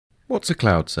What's a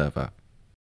cloud server?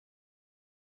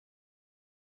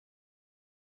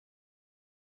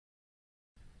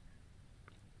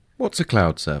 What's a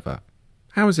cloud server?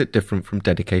 How is it different from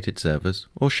dedicated servers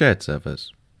or shared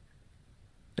servers?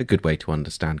 A good way to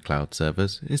understand cloud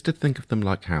servers is to think of them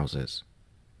like houses.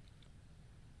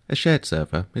 A shared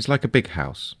server is like a big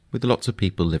house with lots of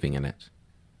people living in it.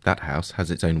 That house has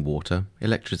its own water,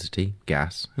 electricity,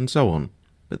 gas, and so on,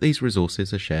 but these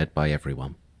resources are shared by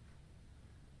everyone.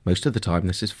 Most of the time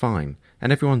this is fine,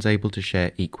 and everyone's able to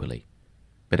share equally,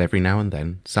 but every now and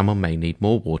then someone may need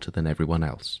more water than everyone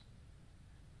else.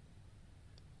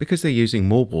 Because they're using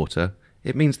more water,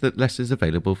 it means that less is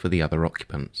available for the other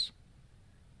occupants.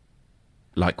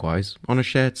 Likewise, on a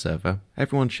shared server,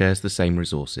 everyone shares the same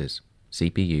resources,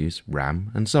 CPUs,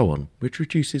 RAM, and so on, which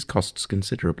reduces costs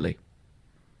considerably.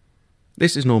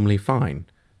 This is normally fine,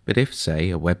 but if, say,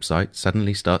 a website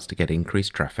suddenly starts to get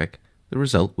increased traffic, the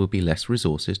result will be less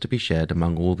resources to be shared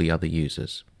among all the other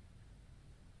users.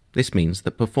 This means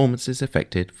that performance is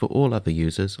affected for all other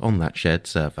users on that shared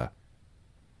server.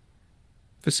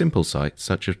 For simple sites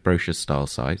such as brochure-style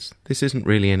sites, this isn't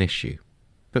really an issue,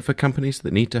 but for companies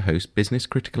that need to host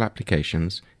business-critical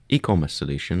applications, e-commerce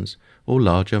solutions, or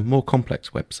larger, more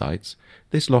complex websites,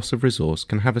 this loss of resource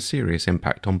can have a serious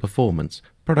impact on performance,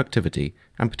 productivity,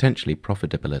 and potentially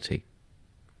profitability.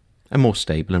 A more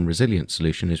stable and resilient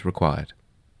solution is required.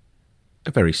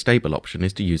 A very stable option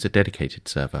is to use a dedicated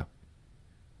server.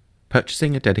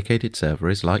 Purchasing a dedicated server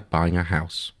is like buying a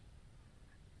house.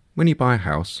 When you buy a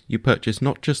house, you purchase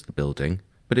not just the building,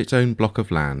 but its own block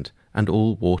of land, and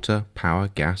all water, power,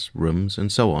 gas, rooms, and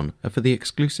so on are for the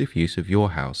exclusive use of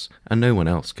your house, and no one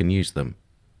else can use them.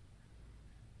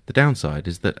 The downside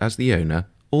is that as the owner,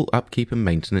 all upkeep and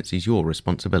maintenance is your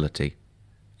responsibility.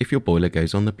 If your boiler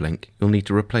goes on the blink, you'll need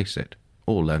to replace it,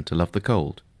 or learn to love the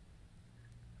cold.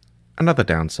 Another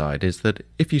downside is that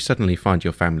if you suddenly find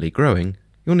your family growing,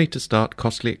 you'll need to start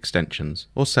costly extensions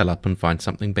or sell up and find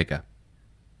something bigger.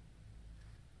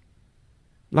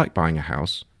 Like buying a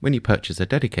house, when you purchase a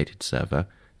dedicated server,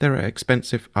 there are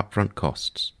expensive upfront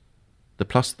costs. The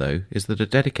plus, though, is that a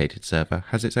dedicated server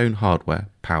has its own hardware,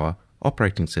 power,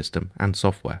 operating system, and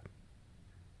software.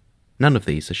 None of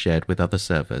these are shared with other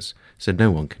servers, so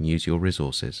no one can use your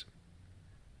resources.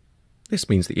 This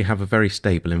means that you have a very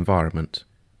stable environment.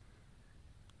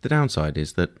 The downside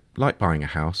is that, like buying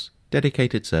a house,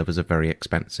 dedicated servers are very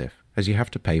expensive, as you have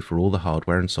to pay for all the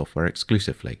hardware and software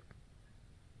exclusively.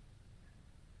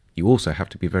 You also have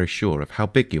to be very sure of how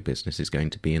big your business is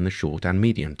going to be in the short and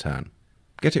medium term.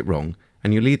 Get it wrong,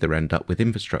 and you'll either end up with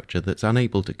infrastructure that's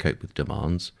unable to cope with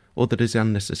demands, or that is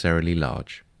unnecessarily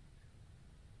large.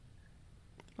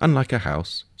 Unlike a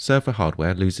house, server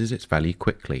hardware loses its value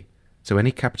quickly, so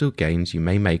any capital gains you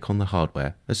may make on the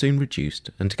hardware are soon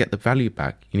reduced, and to get the value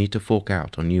back you need to fork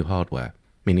out on new hardware,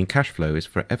 meaning cash flow is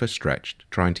forever stretched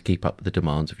trying to keep up with the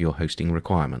demands of your hosting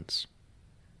requirements.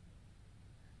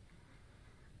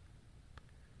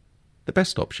 The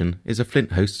best option is a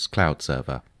FLINT hosts cloud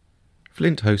server.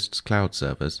 FLINT hosts cloud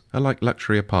servers are like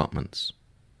luxury apartments.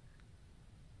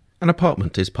 An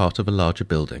apartment is part of a larger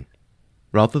building.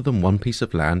 Rather than one piece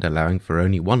of land allowing for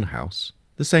only one house,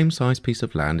 the same size piece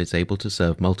of land is able to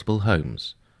serve multiple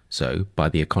homes, so, by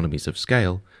the economies of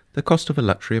scale, the cost of a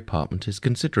luxury apartment is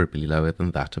considerably lower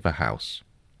than that of a house.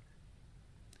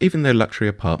 Even though luxury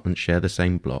apartments share the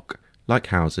same block, like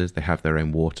houses they have their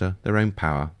own water, their own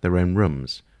power, their own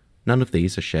rooms. None of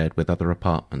these are shared with other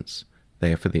apartments.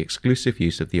 They are for the exclusive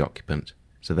use of the occupant,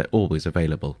 so they're always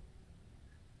available.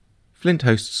 FLINT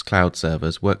hosts cloud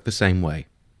servers work the same way.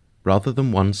 Rather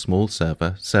than one small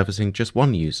server servicing just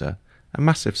one user, a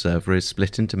massive server is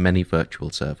split into many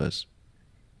virtual servers.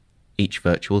 Each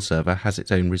virtual server has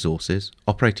its own resources,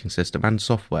 operating system, and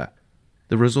software.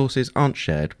 The resources aren't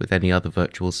shared with any other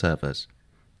virtual servers.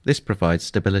 This provides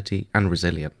stability and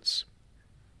resilience.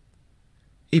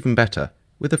 Even better,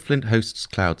 with a FLINT hosts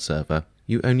cloud server,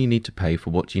 you only need to pay for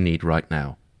what you need right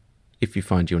now. If you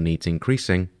find your needs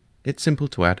increasing, it's simple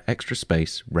to add extra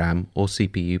space, RAM, or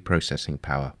CPU processing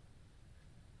power.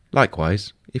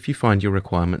 Likewise, if you find your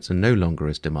requirements are no longer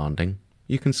as demanding,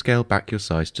 you can scale back your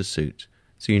size to suit,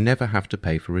 so you never have to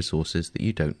pay for resources that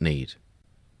you don't need.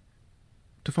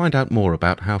 To find out more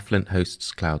about how FLINT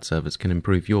hosts cloud servers can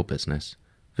improve your business,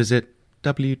 visit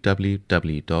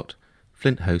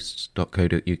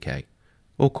www.flinthosts.co.uk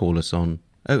or call us on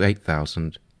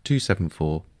 08000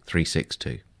 274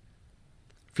 362.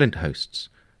 FLINT Hosts,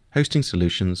 hosting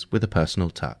solutions with a personal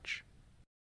touch.